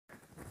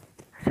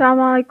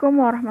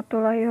Assalamualaikum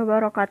warahmatullahi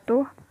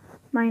wabarakatuh.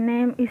 My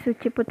name is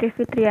Suci Putri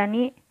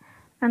Fitriani,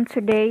 and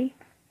today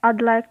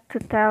I'd like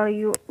to tell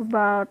you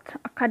about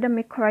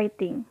academic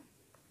writing.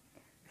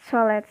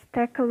 So let's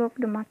take a look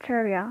at the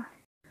material.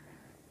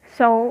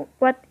 So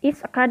what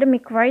is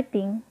academic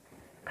writing?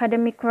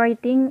 Academic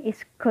writing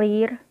is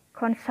clear,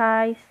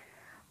 concise,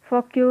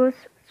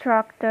 focused,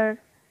 structured,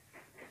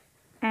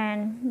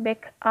 and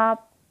backed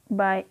up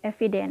by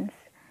evidence.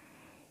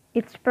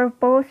 Its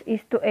purpose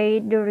is to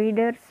aid the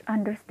reader's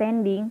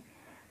understanding,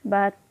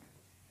 but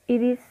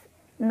it is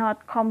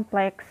not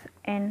complex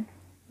and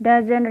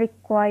doesn't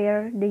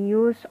require the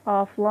use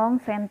of long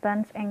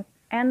sentences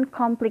and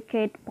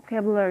complicated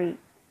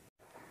vocabulary.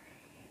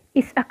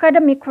 Is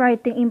academic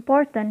writing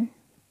important?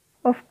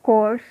 Of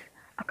course,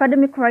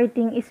 academic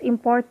writing is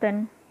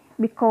important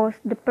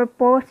because the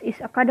purpose is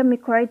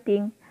academic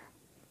writing,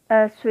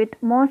 as with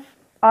most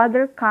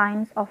other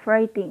kinds of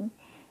writing,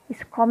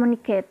 is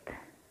communicate.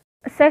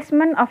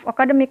 Assessment of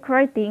academic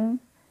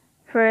writing: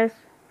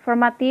 first,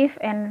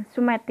 formative and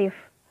summative;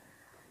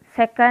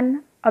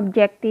 second,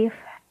 objective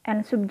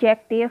and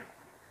subjective;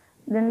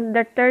 then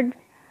the third,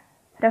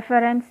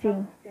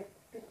 referencing.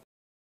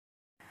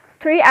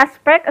 Three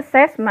aspect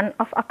assessment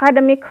of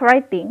academic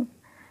writing: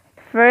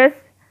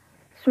 first,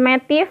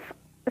 summative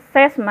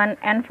assessment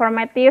and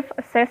formative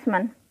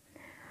assessment.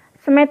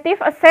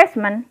 Summative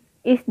assessment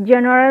is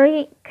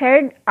generally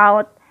carried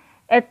out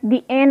at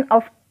the end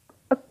of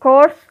a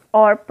course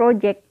or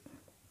project.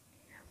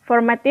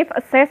 Formative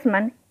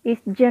assessment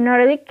is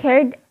generally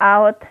carried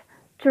out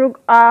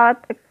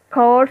throughout a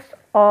course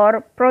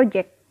or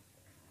project.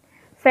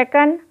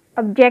 Second,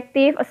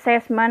 objective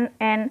assessment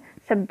and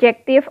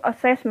subjective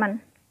assessment.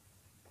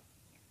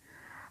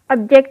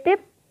 Objective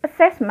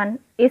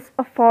assessment is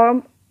a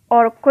form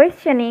or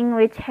questioning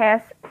which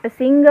has a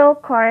single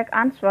correct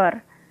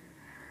answer.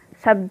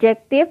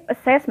 Subjective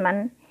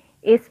assessment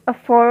is a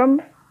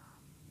form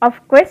of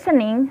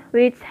questioning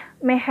which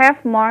may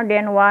have more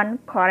than one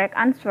correct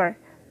answer.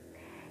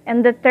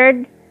 And the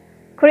third,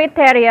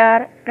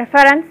 criteria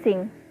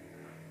referencing.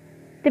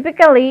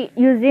 Typically,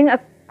 using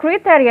a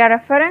criteria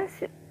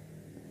reference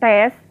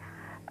test,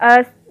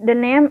 as the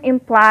name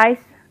implies,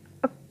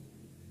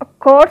 a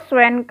course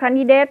when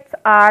candidates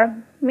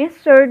are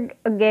measured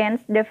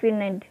against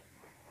definite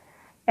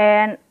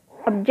and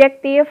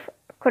objective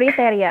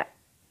criteria.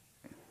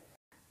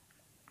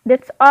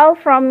 That's all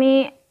from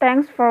me.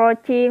 Thanks for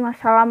watching.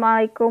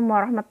 Wassalamualaikum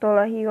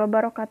warahmatullahi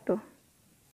wabarakatuh.